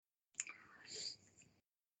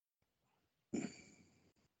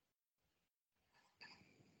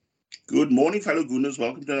Good morning, fellow Gooners.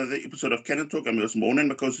 Welcome to another episode of Cannon Talk. I'm your host, Mona, and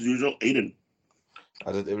my coach, as usual, Aiden.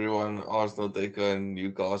 I did everyone Arsenal take on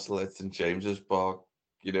Newcastle at St James's Park.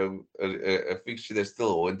 A fixture that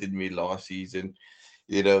still haunted me last season.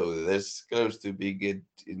 This close to being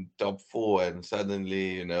in top four, and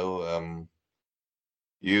suddenly,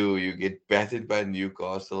 you get battered by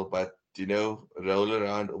Newcastle. But roll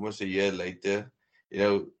around almost a year later.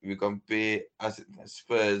 We compare us and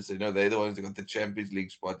Spurs. They're the ones that got the Champions League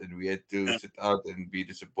spot, and we had to Yeah, sit out and be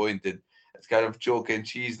disappointed. It's kind of chalk and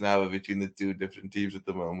cheese now between the two different teams at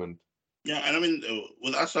the moment. yeah, and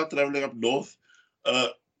with us not traveling up north, uh,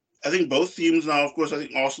 I think both teams now, of course, I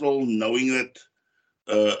think Arsenal knowing that,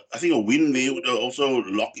 I think a win there would also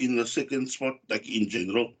lock in the second spot, like in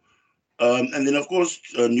general. And then, of course,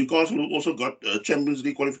 Newcastle also got Champions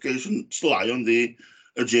League qualification still high on their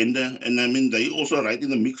agenda. And they also right in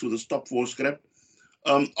the mix with the top four scrap.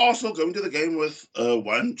 Arsenal going to the game with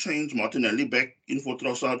one change, Martinelli back in for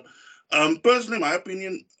Trossard. Personally, in my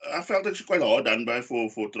opinion, I felt actually quite hard done by for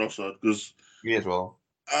Trossard because Me as well.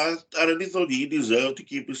 I really thought he deserved to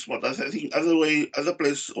keep his spot. I think other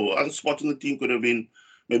place or other spots in the team could have been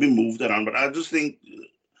maybe moved around. But I just think,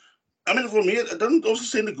 for me, it doesn't also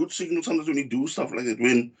send a good signal sometimes when you do stuff like that.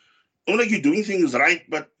 When not like you're doing things right,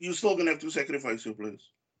 but you're still gonna have to sacrifice your players.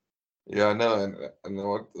 Yeah, no, and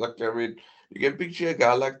what like I mean, you can picture a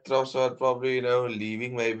guy like Trossard probably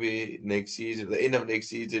leaving maybe next season, the end of next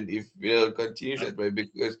season, if continues Yeah, that way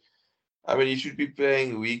because. I mean, you should be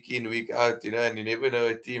playing week in, week out, and you never know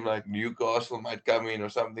a team like Newcastle might come in or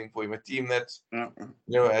something for him. A team that's,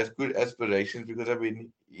 yeah, has good aspirations because, I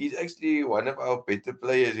mean, he's actually one of our better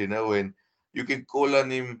players, and you can call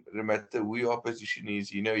on him no matter who your opposition is.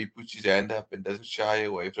 He puts his hand up and doesn't shy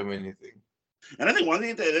away from anything. and I think one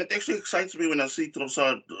thing that actually excites me when I see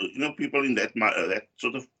Trossard, people in that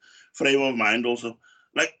sort of frame of mind also,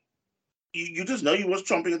 like you just know he was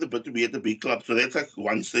chomping at the bit to be at the big club. So that's like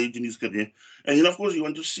one stage in his career, and then of course you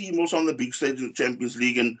want to see him also on the big stage in the Champions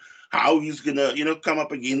League and how he's gonna come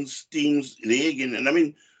up against teams there again.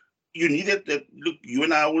 And you need it. That look, you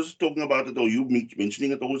and I was talking about it, or you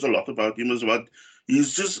mentioning it always a lot about him as well.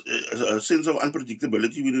 He's just a sense of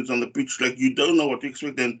unpredictability when it's on the pitch. Like you don't know what to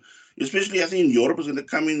expect, and especially I think in Europe is going to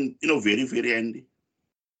come in, very very handy.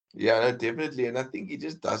 Yeah, no, definitely. And I think he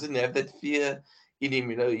just doesn't have that fear in him.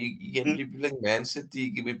 He can Mm. be playing Man City,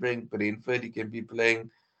 he can be playing Brentford, he can be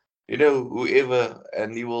playing, whoever,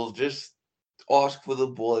 and he will just ask for the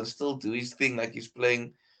ball and still do his thing like he's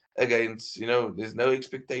playing against, there's no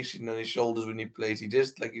expectation on his shoulders when he plays. He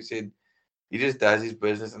just, like you said, he just does his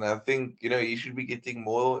business. And I think, he should be getting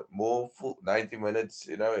more full 90 minutes,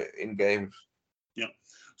 in games. Yeah.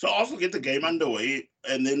 So also get the game underway,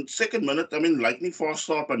 and then second minute, lightning fast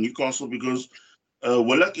start by Newcastle because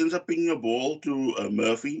Willock ends up pinging a ball to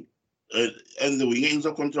Murphy, uh, and the winger ends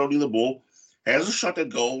up controlling the ball. Has a shot at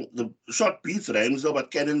goal. The shot beats Ramsdale,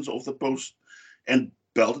 but cannons off the post and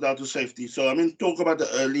belted out to safety. So talk about the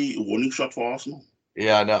early warning shot for Arsenal.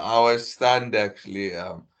 Yeah, no, I was stunned actually.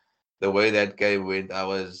 The way that game went, I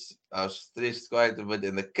was stressed quite a bit,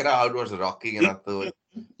 and the crowd was rocking, and I thought,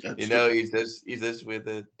 That's true. is this where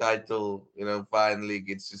the title, finally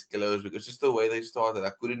gets disclosed? Because just the way they started,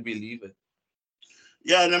 I couldn't believe it.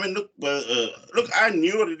 Yeah, and look, I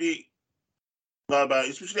knew already, by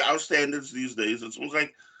especially our standards these days. It's almost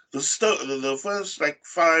like the first like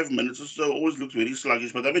 5 minutes or so always looks very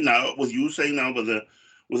sluggish. But now with you saying now with the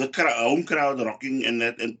home crowd rocking and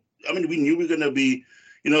that, and we knew we were gonna be,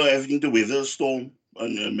 having to weather a storm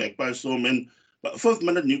and a magpie storm. And but fifth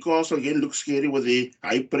minute Newcastle again looks scary with the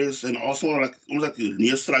high press and Arsenal like almost like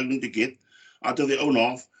near struggling to get out of their own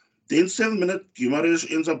half. Then 7 minute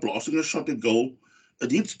Guimaraes ends up blasting a shot at goal. It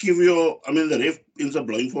did give you, the ref ends up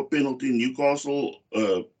blowing for a penalty. Newcastle,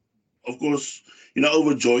 of course,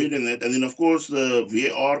 overjoyed in that. And then, of course, the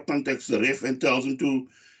VAR contacts the ref and tells him to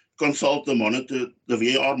consult the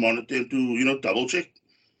VAR monitor, and to, double check.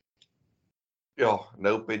 Yeah,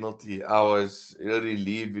 no penalty. I was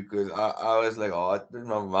relieved because I was like hot in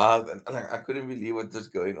my mouth, and like I couldn't believe what was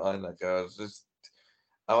going on. Like I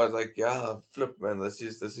was like, yeah, flip man, this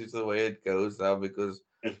is the way it goes now because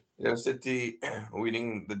City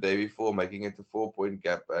winning the day before, making it a 4 point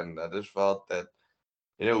gap, and I just felt that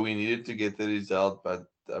we needed to get the result, but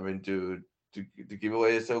I mean to give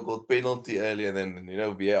away a so-called penalty early, and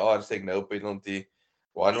then VAR saying no penalty.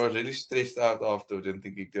 One was really stressed out afterwards and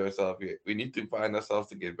thinking to herself, we need to find ourselves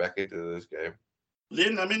to get back into this game.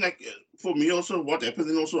 Then, for me also, what happened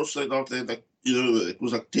then also said out there, like, it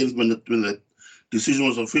was like 10th minute when that decision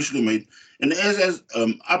was officially made. And as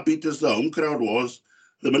upbeat as the home crowd was,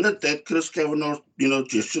 the minute that Chris Kavanagh,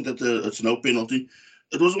 gestured that it's no penalty,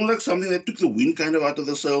 it was almost like something that took the wind kind of out of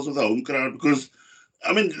the sails of the home crowd because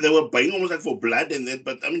I mean they were baying almost like for blood and that,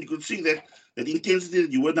 but I mean you could see that intensity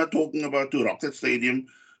that you were not talking about to rock that stadium.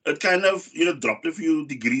 It kind of dropped a few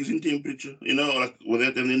degrees in temperature, like with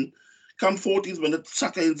it, and then come 14th minute,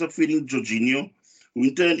 Saka ends up feeding Jorginho.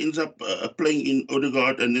 Winter ends up playing in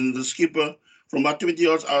Odegaard, and then the skipper from about 20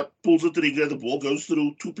 yards out pulls the trigger. The ball goes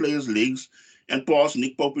through two players' legs and past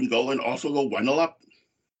Nick Pope in goal, and also go 1-0 up.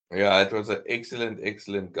 Yeah, it was an excellent,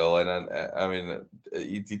 excellent goal, and I mean,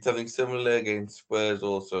 he did something similar against Spurs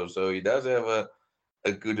also. So he does have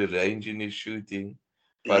a good range in his shooting.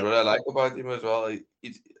 But Yeah, what I like about him as well,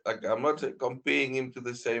 it's like I'm not comparing him to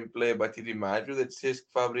the same player, but he reminds me of that Cesc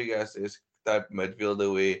Fabregas type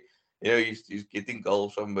midfielder where he's getting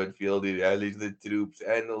goals from midfield, he rallies the troops,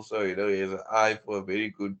 and also he has an eye for a very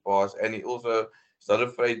good pass, and he also is not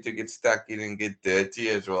afraid to get stuck in and get dirty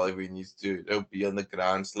as well if he needs to be on the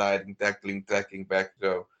ground, sliding, tackling, tracking back.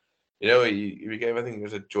 So he became, I think, he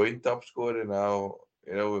was a joint top scorer now,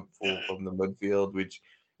 for yeah, from the midfield, which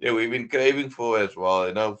we've been craving for as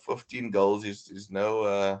well. 15 goals is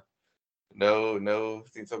no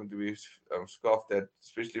thing, something to be scoffed at,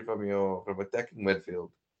 especially from attacking midfield.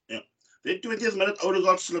 yeah. The 20th minute,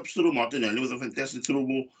 Odegaard slips through Martinelli with a fantastic through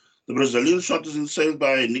ball. The Brazilian shot is saved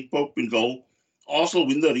by Nick Pope in goal. Also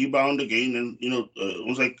win the rebound again, and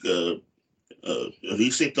almost like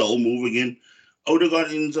reset the whole move again.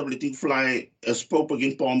 Odegaard ends up letting fly as Pope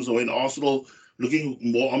again palms away, and Arsenal looking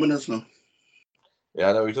more ominous now.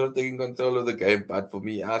 Yeah, no, we're sort of taking control of the game, but for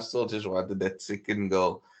me, I still just wanted that second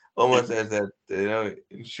goal, almost as that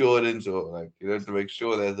insurance, or like to make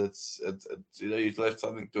sure that it's you still have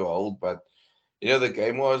something to hold. But the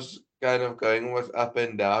game was kind of going was up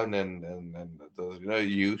and down, and it was,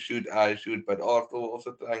 you shoot, I shoot, but Arsenal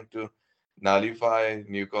also trying to nullify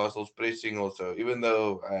Newcastle's pressing also, even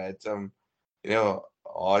though I had some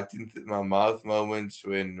heart in my mouth moments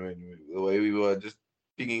when the way we were just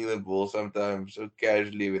picking the ball sometimes so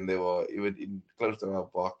casually when they were even in close to our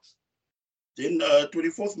box. Then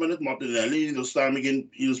 24th minute, Martinelli, this time again,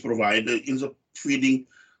 he was provided, ends up feeding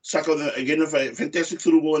Saka again a fantastic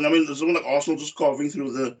through ball. And I mean, it's almost like Arsenal just carving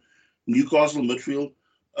through the Newcastle midfield.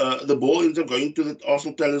 The ball ends up going to the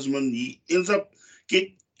Arsenal talisman. He ends up get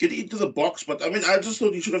getting into the box, but I mean, I just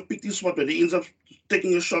thought he should have picked his spot, but he ends up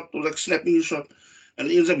taking a shot or like snapping a shot, and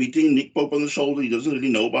he ends up hitting Nick Pope on the shoulder. He doesn't really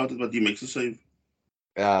know about it, but he makes a save.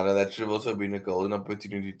 Yeah, no, that should have also been a golden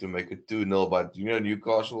opportunity to make it 2-0, but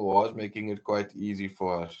Newcastle was making it quite easy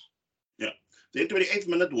for us. Yeah. Then 28th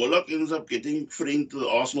minute, Warlock ends up getting free into the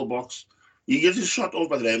Arsenal box. He gets his shot off,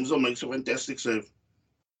 but Ramsdale makes a fantastic save.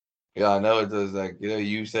 Yeah, I know it was like,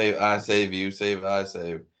 you save, I save, you save, I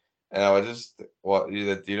save. And I was just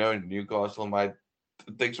that Newcastle might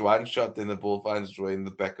takes one shot, then the ball finds its way in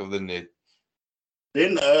the back of the net.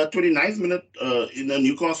 Then 29th minute, in the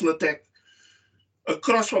Newcastle attack, a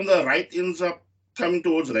cross from the right ends up coming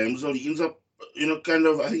towards Ramsdale. He ends up, kind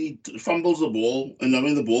of, I think he fumbles the ball, and I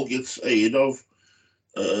mean, the ball gets ahead of,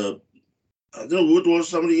 uh, I don't know who it was.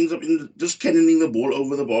 Somebody ends up just cannoning the ball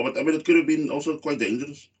over the bar, but I mean, it could have been also quite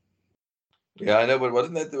dangerous. Yeah, I know, but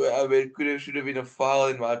wasn't that the way? I mean, it should have been a foul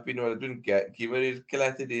in my opinion, but it didn't get. Kimmerer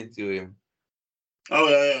clattered into him. Oh,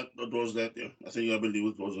 yeah, it was that, yeah. I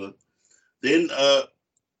believe it was that. Then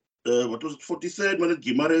what was it, 43rd minute,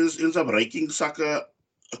 Guimaraes ends up raking Saka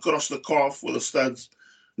across the calf with the studs.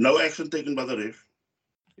 No action taken by the ref.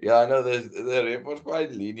 Yeah, I know the ref was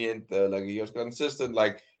quite lenient though. Like he was consistent.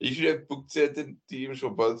 Like he should have booked certain teams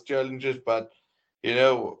for both challenges, but you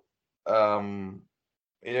know, um,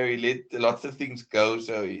 he let lots of things go.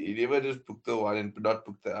 So he never just booked the one and not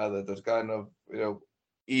booked the other. It was kind of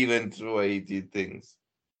even the way he did things.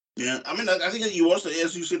 Yeah, I mean, I think he was,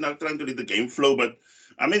 as you said, not trying to let the game flow, but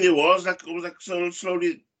I mean, it was like so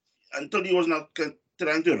slowly until he was not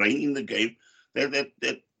trying to rein in the game. That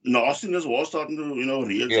nastiness was starting to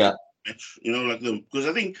readjust Yeah, the match. Like the because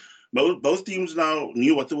I think both teams now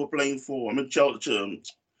knew what they were playing for. I mean,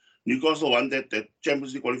 Newcastle won that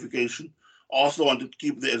Champions League qualification. Arsenal wanted to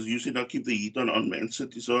keep the, as you said, now keep the heat on Man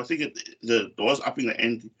City. So I think it was upping the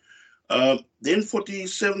ante. Then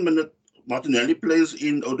 47 minute, Martinelli plays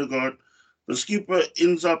in Odegaard. The skipper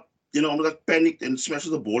ends up, almost like panicked and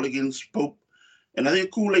smashes the ball against Pope. And I think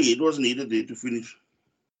a cooler head was needed there to finish.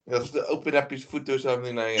 just to open up his foot or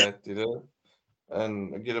something like that.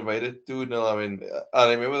 And get made it 2-0. I mean,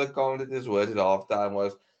 I remember the commentator's words at halftime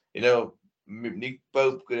was, you know, Nick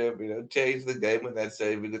Pope could have, changed the game with that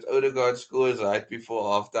save because Odegaard scores right before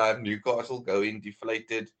halftime. Newcastle go in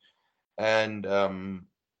deflated. And,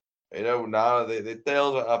 now their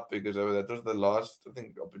tails are up because that was the last, I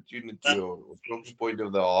think, opportunity or talking point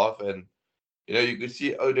of the half. And, you could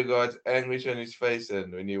see Odegaard's anguish on his face,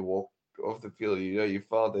 and when he walked off the field, you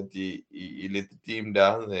felt that he let the team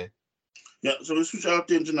down there. Yeah, so we switch our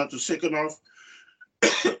attention now to second half.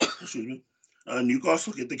 Excuse me.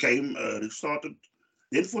 Newcastle get the game restarted.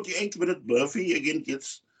 Then 48th minute, Murphy again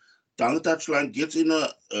gets down the touchline, gets in a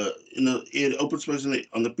open space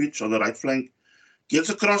on the pitch on the right flank, gets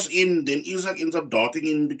a cross in. Then Isak ends up darting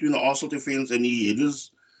in between the Arsenal defense, and he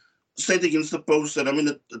headers straight against the post. And I mean,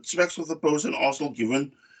 it smacks with the post, and Arsenal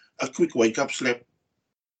given a quick wake up slap.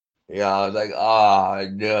 Yeah, I was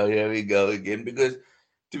like, no, here we go again. Because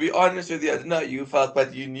to be honest with you, I don't know how you felt,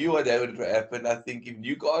 but you knew what would happen. I think if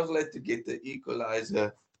Newcastle had to get the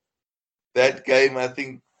equalizer, that game, I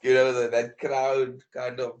think, that crowd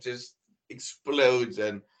kind of just explodes,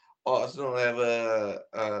 and Arsenal have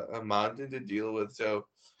a mountain to deal with. So,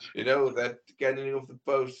 that cannoning of the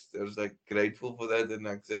post, I was like grateful for that. And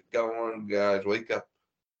I said, come on, guys, wake up.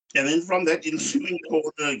 And then from that ensuing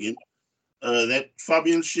corner again, that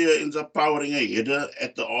Fabian Scheer ends up powering a header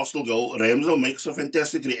at the Arsenal goal. Ramsdale makes a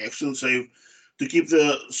fantastic reaction save to keep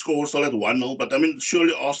the score still at 1-0. But I mean,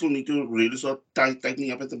 surely Arsenal need to really start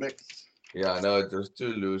tightening up at the back. Yeah, no, it was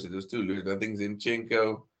too loose. It was too loose. I think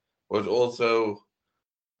Zinchenko was also,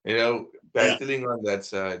 Yeah, battling on that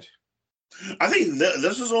side. I think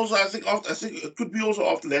this is also. I think it could be also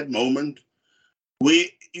after that moment where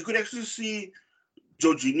you could actually see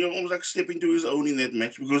Jorginho almost like stepping to his own in that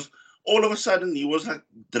match, because all of a sudden he was like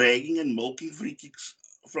dragging and milking free kicks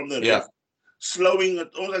from the Yeah, ref, slowing it,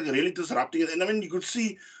 almost like really disrupting it. And I mean, you could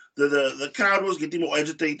see the crowd was getting more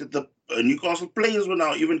agitated. The Newcastle players were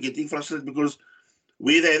now even getting frustrated, because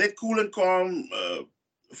where they had that cool and calm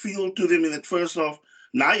feel to them in that first half,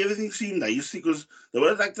 now everything seemed nice, because they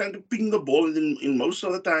were like trying to ping the ball, and in most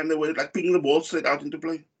of the time they were like pinging the ball straight out into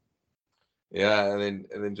play. yeah, and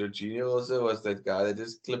then Jorginho also was that guy that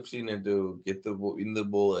just clips in to get the ball in the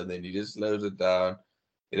ball, and then he just slows it down,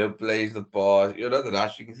 plays the pass, not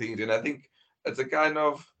rushing things. And I think it's a kind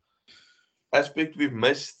of aspect we've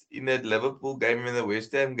missed in that Liverpool game and the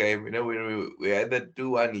West Ham game. When we had that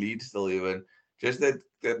 2-1 lead still, even just that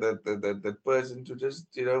person to just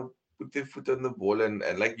put their foot on the ball, and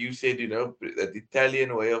like you said, that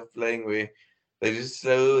Italian way of playing where they just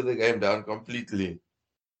slow the game down completely.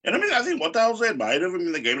 And I mean, I think what I also admired of him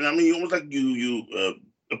in the game, and I mean, you almost like you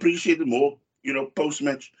appreciated more, post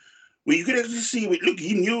match, where you could actually see. Look,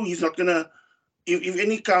 he knew he's not gonna. If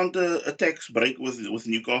any counter attacks break with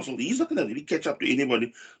Newcastle, he's not gonna really catch up to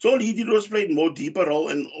anybody. So all he did was play more deeper role,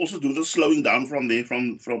 and also do the slowing down from there,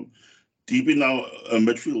 from deep in our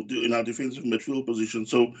midfield, in our defensive midfield position.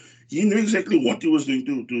 So he knew exactly what he was doing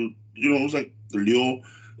to it was like lure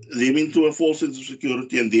them into a false sense of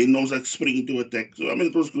security, and then almost like spring into attack. So I mean,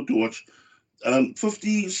 it was good to watch.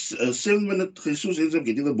 57th minute, Jesus ends up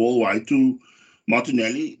getting the ball wide to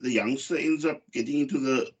Martinelli. The youngster ends up getting into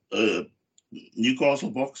the Newcastle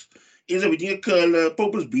box. Ends up hitting a curler.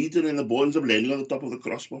 Pope is beaten, and the ball ends up landing on the top of the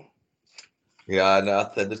crossbar. Yeah, no, I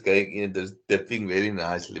thought just going in and just dipping very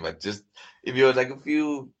nicely, but just if you were like a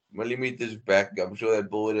few millimeters back, I'm sure that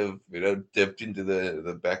ball would have dipped into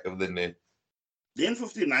the back of the net. Then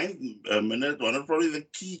 59th minute, one of probably the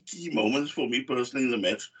key moments for me personally in the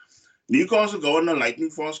match. Newcastle go on a lightning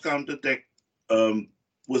fast counter attack,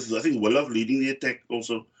 with I think Willock leading the attack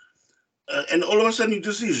also. And all of a sudden you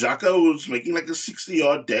just see Xhaka, who's making like a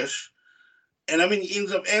 60-yard dash. And I mean, he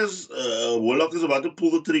ends up as Willock is about to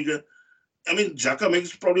pull the trigger. I mean, Xhaka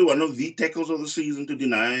makes probably one of the tackles of the season to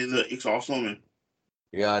deny the ex-Arsenal man.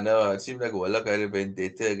 Yeah, no, it seemed like Willock had a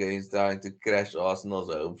vendetta against trying to crash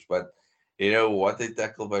Arsenal's hopes, but what a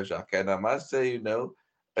tackle by Xhaka. And I must say,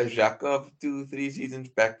 a Xhaka of 2, 3 seasons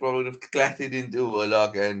back probably would have clattered into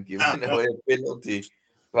Willock and given away a penalty.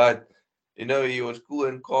 But he was cool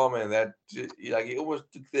and calm, and that like he almost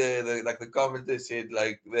took the like the commentator said,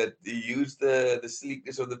 like that he used the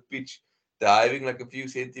sleekness of the pitch, diving like a few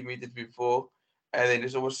centimeters before, and then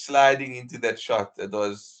just almost sliding into that shot. That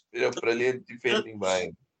was brilliant defending by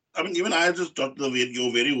him. I mean, even I just thought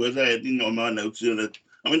your very words I had in on my notes here that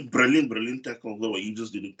I mean, brilliant tackle the way he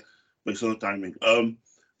just did it based on the timing.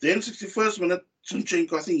 Then 61st minute,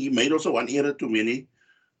 Zinchenko, I think he made also one error too many.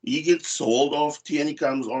 He gets hauled off, Tierney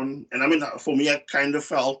comes on, and I mean, for me, I kind of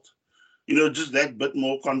felt, just that bit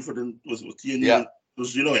more confident with Tierney, Yeah, and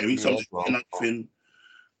was, having me some as well. fin.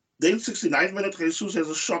 Then 69th minute, Jesus has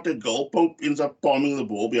a shot at goal. Pope ends up palming the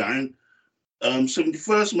ball behind.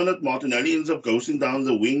 71st minute, Martinelli ends up ghosting down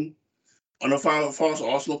the wing on a fast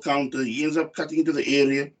Arsenal counter. He ends up cutting into the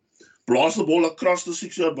area, blasts the ball across the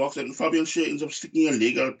 6-yard box, and Fabian Scheer ends up sticking a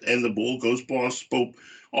leg out, and the ball goes past Pope.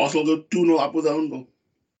 Arsenal go 2-0 up with the own goal.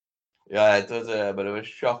 Yeah, it was a bit of a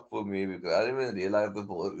shock for me because I didn't even realize the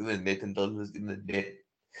ball was in the net until it was in the net.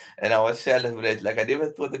 And I was celebrating. Like, I never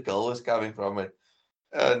thought the goal was coming from it.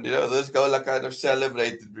 And, this goal I kind of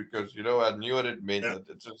celebrated because, I knew what it meant. Yeah,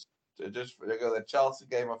 It just, the Chelsea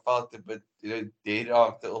game, I felt a bit, dead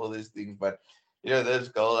after all these things. But, this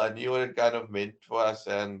goal, I knew what it kind of meant for us.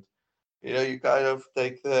 And, you kind of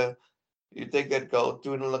you take that goal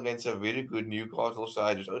 2-0 against a very good Newcastle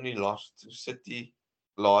side who's only lost to City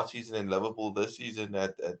last season and Liverpool this season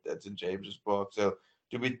at St James's Park. So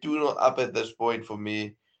to be 2-0 up at this point for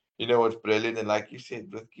me, it's brilliant. And like you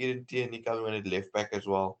said, with Kieran Tierney coming on at left back as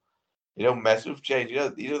well, massive change.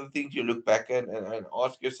 These are the things you look back at and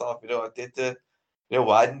ask yourself, Arteta,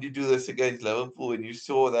 why didn't you do this against Liverpool when you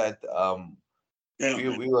saw that yeah,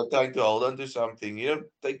 we were trying to hold on to something?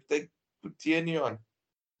 Take put Tierney on.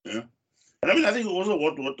 yeah. And I mean, I think also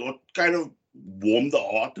what kind of warmed the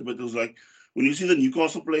heart a bit was like when you see the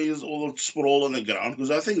Newcastle players all sprawl on the ground,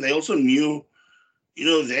 because I think they also knew,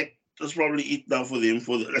 that was probably it now for them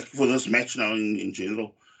for this match now in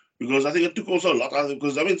general. Because I think it took also a lot out of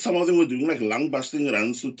because I mean some of them were doing like lung busting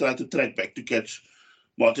runs to try to track back to catch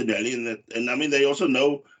Martinelli and that, and I mean they also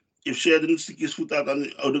know if Shea didn't stick his foot out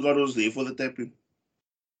and Odegaard was there for the tapping.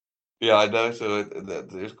 Yeah, I know. So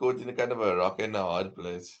it's caught in a kind of a rock and a hard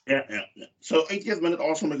place. Yeah. So 80th minute,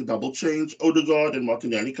 Arsenal make a double change. Odegaard and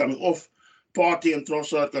Martinelli coming off. Partey and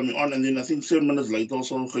Trossard coming on. And then I think 7 minutes later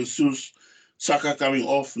also Jesus, Saka coming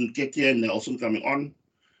off, and Ketia and Nelson coming on.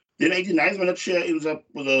 Then 89th minute, Shea ends up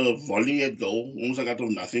with a volley at goal, almost like out of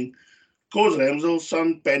nothing. Caused Ramsdale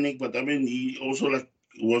some panic, but I mean, he also like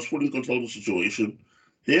was fully in control of the situation.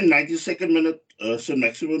 Then 92nd minute, St.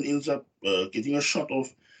 Maximin ends up getting a shot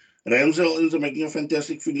off. Ramsdale ends up making a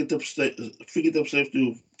fantastic fingertip save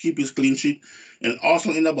to keep his clean sheet, and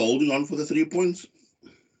Arsenal end up holding on for the 3 points.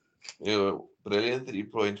 Brilliant 3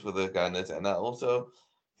 points for the Gunners. And I also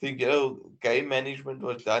think, game management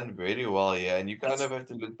was done very well here. And you kind of have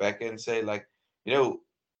to look back and say, like, you know,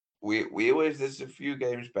 we always this a few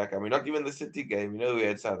games back. I mean, not even the City game. We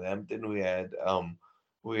had Southampton, we had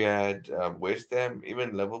West Ham,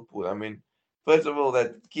 even Liverpool. I mean, first of all,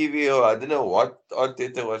 that Kivio, I don't know what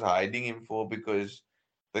Arteta was hiding him for because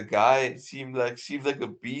the guy seems like a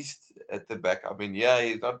beast at the back. I mean, yeah,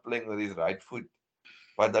 he's not playing with his right foot,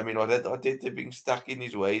 but I mean, was that Arteta being stuck in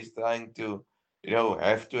his ways, trying to,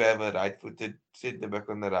 have to have a right-footed centre back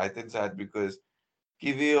on the right hand side because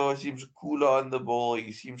Kivio seems cooler on the ball.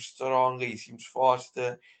 He seems stronger. He seems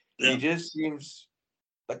faster. He Yeah, just seems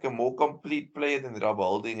like a more complete player than Rob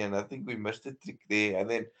Holding, and I think we missed a trick there. And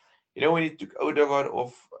then, when he took Odegaard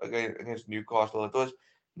off against Newcastle, it was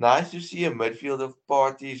nice to see a midfield of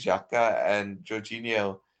Partey, Xhaka, and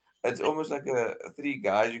Jorginho. It's almost like three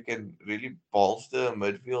guys you can really bolster a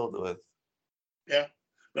midfield with. yeah.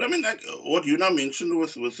 But I mean, like what you now mentioned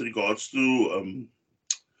with regards to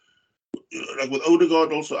like with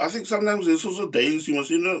Odegaard also, I think sometimes there's also days you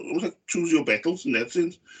must, almost like choose your battles in that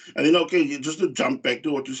sense. And then okay, just to jump back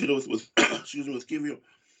to what you said with excuse me with Kivio,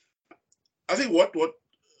 I think what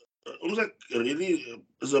almost like really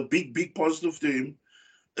is a big positive to him.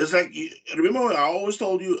 It's like remember when I always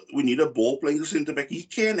told you we need a ball playing centre back. You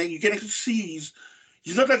can actually see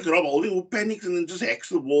he's not like Rob Holding who panics and then just hacks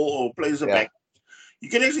the ball or plays a Yeah. back. You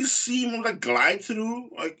can actually see him like glide through,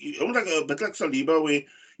 like almost like a bit like Saliba, where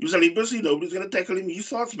you Saliba see nobody's gonna tackle him. He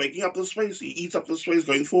starts making up the space. He eats up the space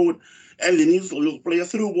going forward, and then he'll play a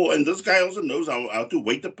through ball. And this guy also knows how to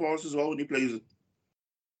wait the pass as well when he plays it.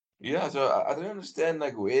 Yeah, so I don't understand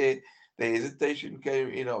like where the hesitation came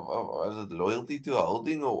in was it loyalty to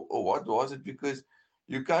Holding or what was it? Because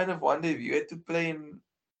you kind of wonder if you had to play him,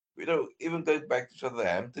 even going back to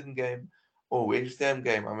Southampton game or West Ham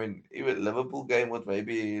game. I mean, even Liverpool game was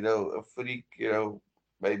maybe, a freak,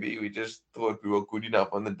 maybe we just thought we were good enough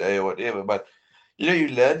on the day or whatever. But you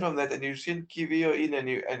learn from that and you've seen Kivio in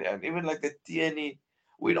and even like the TNE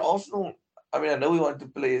when Arsenal, I mean, I know we want to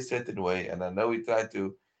play a certain way and I know we try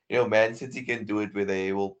to, Man City can do it where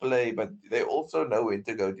they will play, but they also know when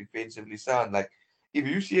to go defensively sound. Like if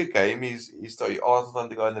you see a game he's so Arsenal want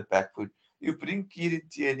to go on the back foot, you bring Kieran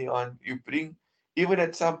Tierney on, you bring even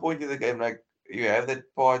at some point in the game, like you have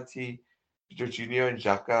that party, Jorginho and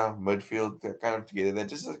Xhaka midfield kind of together. They're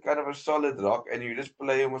just a kind of a solid rock, and you just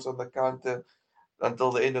play almost on the counter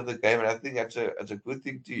until the end of the game. And I think that's a good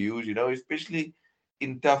thing to use, especially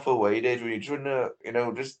in tough away days when you're trying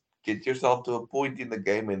to, just get yourself to a point in the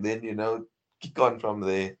game and then, kick on from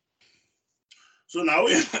there. So now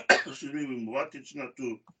we excuse me, we move our attention now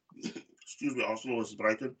to excuse me, Arsenal versus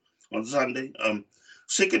Brighton on Sunday.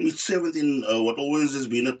 Second meet seventh in what always has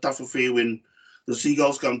been a tough affair when the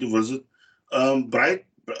Seagulls come to visit.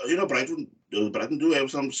 Brighton do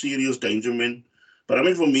have some serious danger men. But I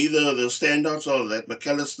mean, for me, the standouts are that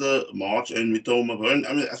McAllister, March, and Mitoma.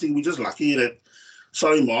 I mean, I think we're just lucky that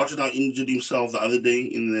Sorry, March now injured himself the other day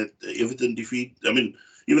in that Everton defeat. I mean,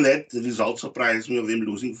 even that result surprised me of them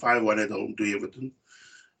losing 5-1 at home to Everton.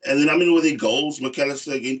 And then, I mean, with the goals,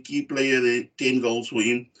 McAllister, again, key player, there, 10 goals for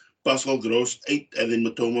him. Pascal Gross, 8, and then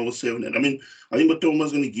Matoma was 7. And I mean, I think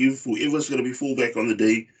Matoma's going to give whoever's going to be fullback on the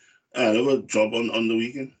day another job on the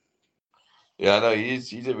weekend. Yeah, no,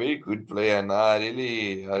 he's a very good player, and I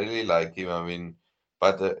really like him. I mean,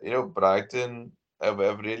 but Brighton have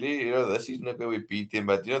really, this season okay we beat him,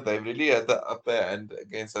 but they've really had the upper hand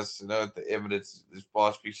against us. At the Emirates this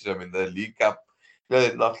past fixtures. I mean, the League Cup,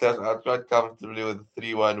 they knocked us out quite comfortably with a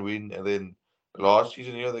 3-1 win, and then last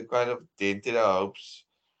season, they kind of dented our hopes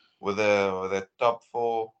with a top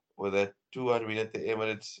four, with a 2-1 win at the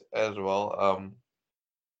Emirates as well.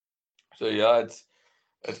 So yeah,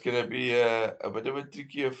 it's gonna be a bit of a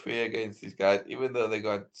tricky affair against these guys, even though they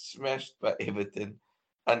got smashed by Everton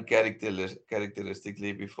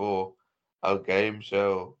uncharacteristically before our game.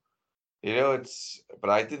 So it's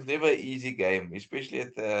Brighton's never an easy game, especially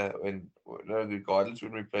at the when regardless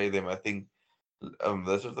when we play them. I think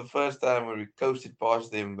this was the first time when we coasted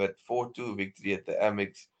past them, but 4-2 victory at the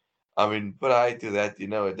Amex. I mean, prior to that,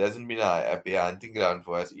 it doesn't mean a happy hunting ground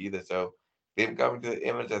for us either. So, them coming to the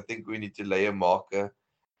Emirates, I think we need to lay a marker,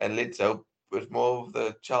 and let's hope it's more of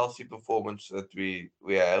the Chelsea performance that we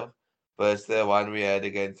have versus the one we had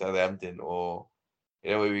against Southampton, or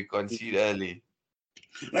where we concede early.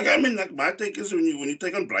 Like I mean, like my take is when you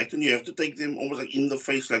take on Brighton, you have to take them almost like in the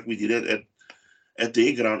face, like we did at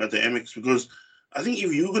their ground at the Amex, because I think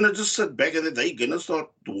if you're gonna just sit back and then they're gonna start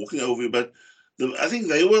walking over you. But I think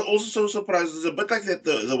they were also so surprised. It's a bit like that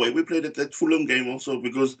the way we played at that Fulham game also,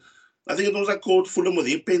 because I think it was like called Fulham with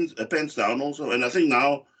their pens down also, and I think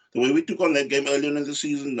now the way we took on that game earlier in the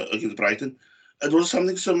season against Brighton. It was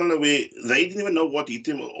something similar where they didn't even know what hit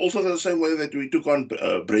him. Also, the same way that we took on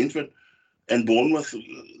Brentford and Bournemouth,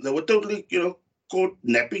 they were totally, caught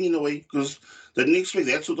napping in a way because they didn't expect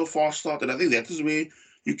that sort of fast start. And I think that is where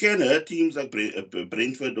you can hurt teams like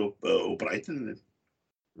Brentford or Brighton.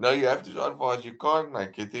 No, you have to start fast. You can't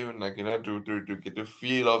like get even like to get the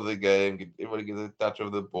feel of the game, get able to get the touch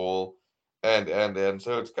of the ball, and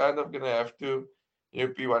so it's kind of gonna have to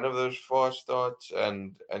be one of those fast starts,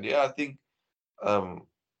 and yeah, I think um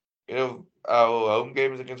our home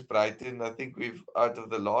games against Brighton. I think we've out of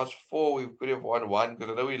the last four we could have won one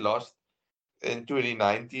because I know we lost in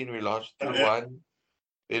 2019. We lost two Yeah, one.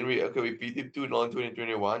 Then we beat them 2-0 in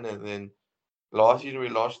 2021, and then last year we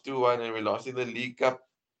lost 2-1, and we lost in the League Cup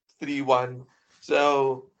 3-1.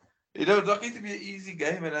 So, it's not going to be an easy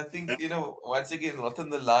game. And I yeah. think, once again, a lot on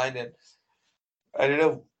the line. And I don't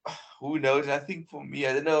know, who knows? I think for me,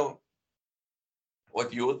 I don't know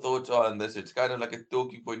what your thoughts are on this. It's kind of like a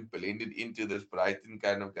talking point blended into this Brighton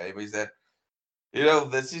kind of game. Is that,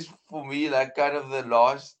 this is for me like kind of the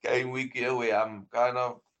last game week, where I'm kind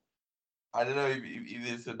of, I don't know if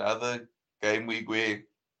there's another game week where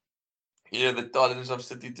the tolerance of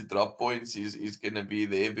City to drop points is going to be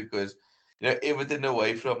there because, Everton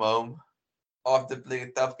away from home after playing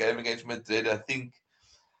a tough game against Madrid, I think,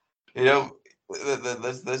 you know,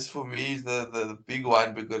 this for me is the big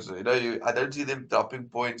one because, I don't see them dropping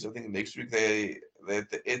points. I think next week they at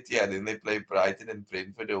the Etihad, then they play Brighton and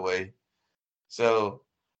Brentford away. So,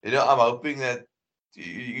 I'm hoping that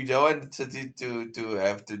you don't want City to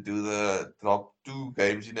have to do the drop two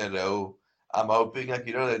games in a row. I'm hoping like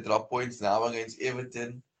they drop points now against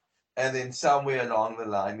Everton, and then somewhere along the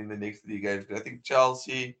line in the next three games. 'Cause I think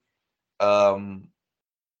um,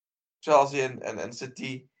 Chelsea and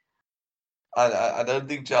City. I don't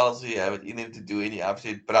think Chelsea have it in them to do any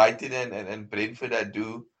upset. Brighton and Brentford I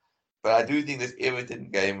do. But I do think this Everton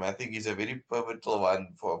game, I think, is a very pivotal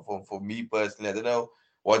one for me personally. I don't know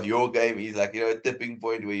what your game is like, a tipping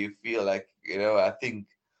point where you feel like,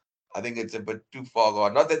 I think it's a bit too far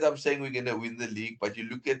gone. Not that I'm saying we're gonna win the league, but you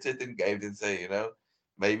look at certain games and say,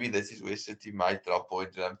 maybe this is where City might drop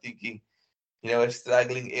points. And I'm thinking, a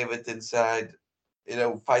struggling Everton side,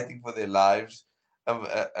 fighting for their lives,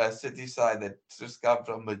 a City side that just come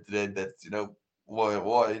from Madrid that's,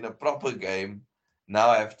 war in a proper game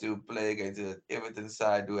now have to play against the Everton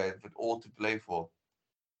side who have it all to play for.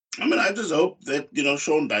 I mean, I just hope that,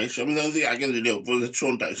 Sean Dyche, I mean, the only thing I can really hope for is that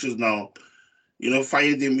Sean Dyche is now,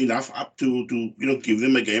 fired them enough up to give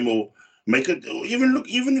them a game or make it, or even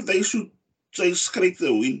if they should say scrape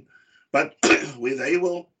the win, but where they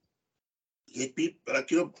will get people, like,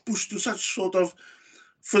 pushed to such sort of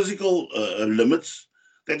physical limits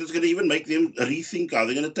that it's going to even make them rethink how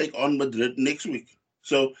they're going to take on Madrid next week.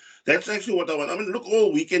 So that's actually what I want. I mean, look,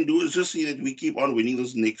 all we can do is just see that we keep on winning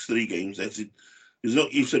those next three games. That's it. There's no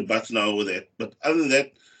ifs and buts now with that. But other than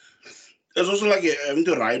that, it's also like having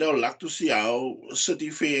to ride our luck to see how City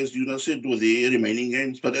fares, you know, said with their remaining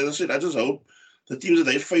games. But as I said, I just hope the teams that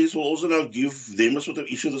they face will also now give them a sort of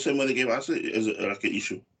issue the same way they gave us like an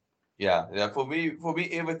issue. Yeah, yeah. For me,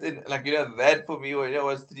 Everton, like that for me,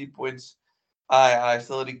 was 3 points. I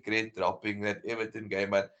still regret dropping that Everton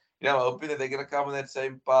game, but I'm hoping that they're gonna come with that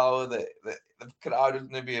same power. The crowd is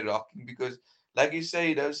gonna be rocking because, like you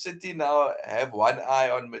say, City now have one eye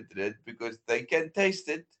on Madrid because they can taste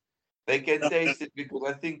it. They can taste it because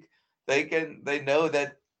I think they know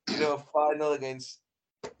that a final against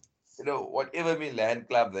whatever Milan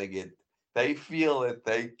club they get, they feel that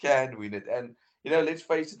they can win it. And let's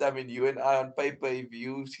face it. I mean, you and I on paper, if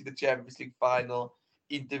you see the Champions League final,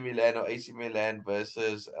 Inter Milan or AC Milan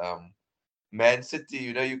versus Man City,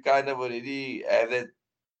 you kind of already have that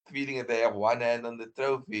feeling that they have one hand on the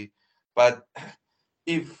trophy. But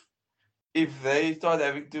if they start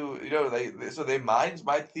having to, so their minds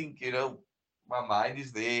might think, my mind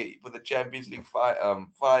is there for the Champions League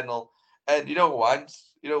final, and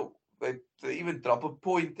once they even drop a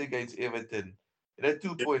point against Everton,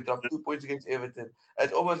 2 points, drop 2 points against Everton.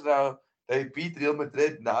 It's almost now they beat Real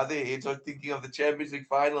Madrid. Now their heads are thinking of the Champions League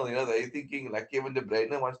final. They're thinking like Kevin De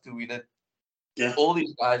Bruyne wants to win it. Yeah. All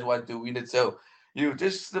these guys want to win it. So you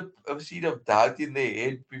just slip a seed of doubt in their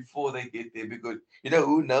head before they get there because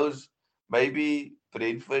who knows, maybe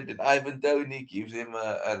Brentford and Ivan Toney gives them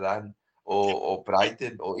a run, or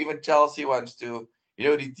Brighton, or even Chelsea wants to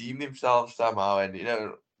redeem themselves somehow and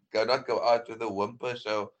not go out with a whimper.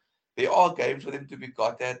 So there are games for them to be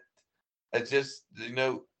got at. It's just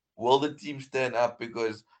will the teams turn up?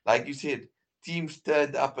 Because like you said, teams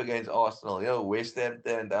turned up against Arsenal. West Ham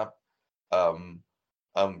turned up. um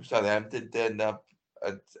Southampton turned up.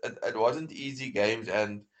 It wasn't easy games,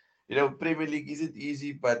 and Premier League isn't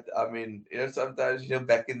easy. But I mean, sometimes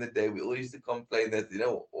back in the day we always used to complain that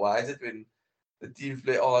why is it when the teams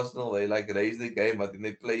play Arsenal they like raise the game, but then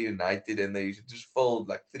they play United and they used to just fold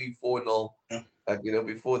like 3-4-0, Yeah. like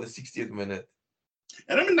before the 60th minute.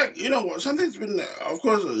 And I mean, like, something's been, of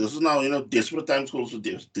course, this is now, desperate times calls for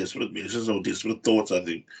desperate measures or desperate thoughts, I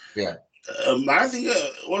think. Yeah, I think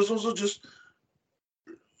was also just,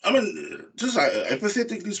 I mean, just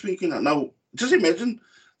hypothetically speaking, now, just imagine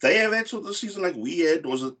they have had sort of season like we had,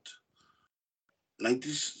 was it 90,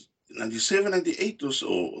 97, 98 or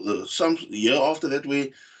so, some year after that, where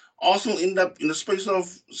Arsenal end up in the space of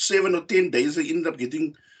 7 or 10 days, they end up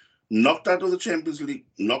getting knocked out of the Champions League,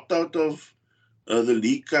 knocked out of the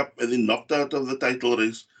League Cup, and then knocked out of the title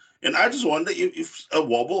race. And I just wonder if a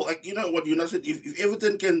wobble, like what Yuna said, if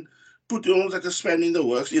Everton can put almost like a span in the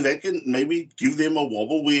works, if they can maybe give them a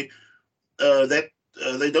wobble where that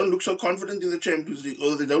they don't look so confident in the Champions League,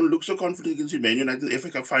 or they don't look so confident against Man United in the FA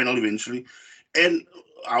Cup final eventually, and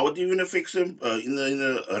how it even affects them in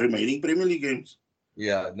the remaining Premier League games.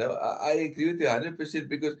 yeah. No, I agree with you 100%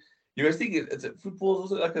 because you must think football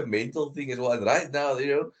is also like a mental thing as well. And right now,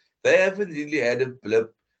 they haven't really had a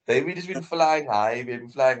blip. They've just been flying high, they've been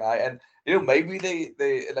flying high, and maybe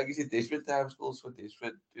they like you said, desperate times calls for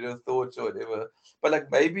desperate thoughts or whatever. But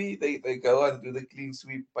like maybe they go and do the clean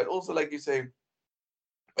sweep, but also like you say,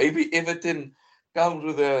 maybe Everton comes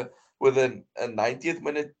with a 90th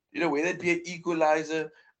minute, whether it be an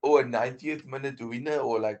equalizer or a 90th minute winner,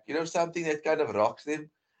 or like something that kind of rocks them,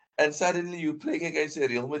 and suddenly you're playing against a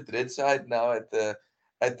Real Madrid side now at the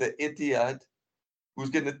Etihad, who's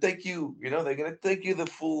gonna take you, they're gonna take you the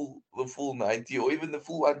full 90 or even the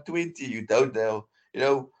full 120. You don't know,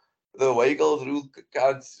 the away goals rule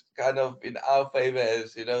counts kind of in our favor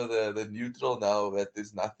as the neutral now that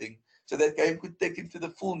there's nothing, so that game could take him to the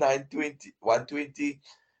full 920, 120.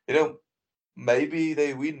 You know, maybe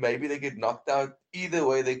they win, maybe they get knocked out. Either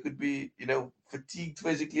way, they could be, fatigued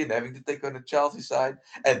physically and having to take on a Chelsea side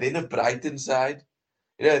and then a Brighton side,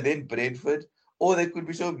 and then Brentford. Or they could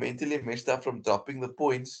be so mentally messed up from dropping the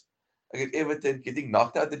points against Everton, getting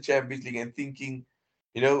knocked out the Champions League and thinking,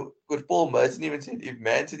 because Paul Merson even said if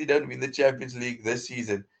Man City don't win the Champions League this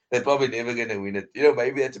season, they're probably never going to win it.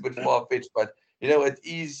 Maybe that's a bit far fetched, but it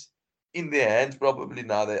is in their hands probably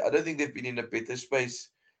now. I don't think they've been in a better space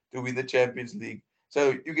to win the Champions League.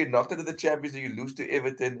 So you get knocked out of the Champions League, you lose to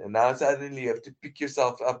Everton, and now suddenly you have to pick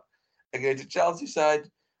yourself up against a Chelsea side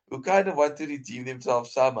who kind of want to redeem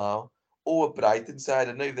themselves somehow, or a Brighton side. I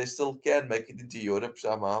don't know if they still can make it into Europe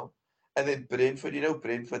somehow. And then Brentford,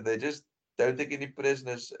 Brentford, they just don't take any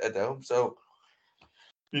prisoners at home. So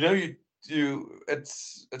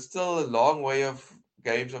it's still a long way of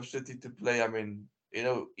games of City to play. I mean,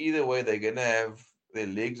 either way they're gonna have their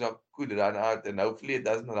legs could run out, and hopefully it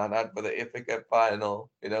doesn't run out by the FA Cup final,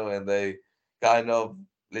 and they kind of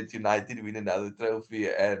let United win another trophy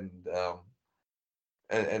and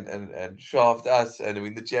shaft us and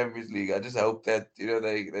win the Champions League. I just hope that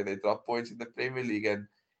they drop points in the Premier League, and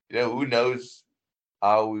who knows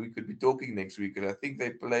how we could be talking next week. And I think they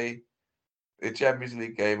play the Champions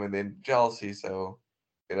League game and then Chelsea. So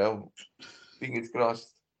fingers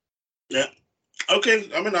crossed. Yeah. Okay.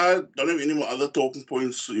 I mean, I don't have any more other talking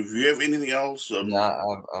points. If you have anything else, Nah,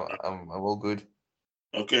 I'm all good.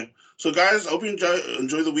 okay. So, guys, hope you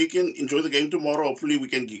enjoy the weekend. Enjoy the game tomorrow. Hopefully, we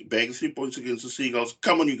can bag 3 points against the Seagulls.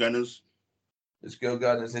 Come on, you Gunners. Let's go,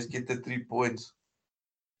 Gunners. Let's get the 3 points.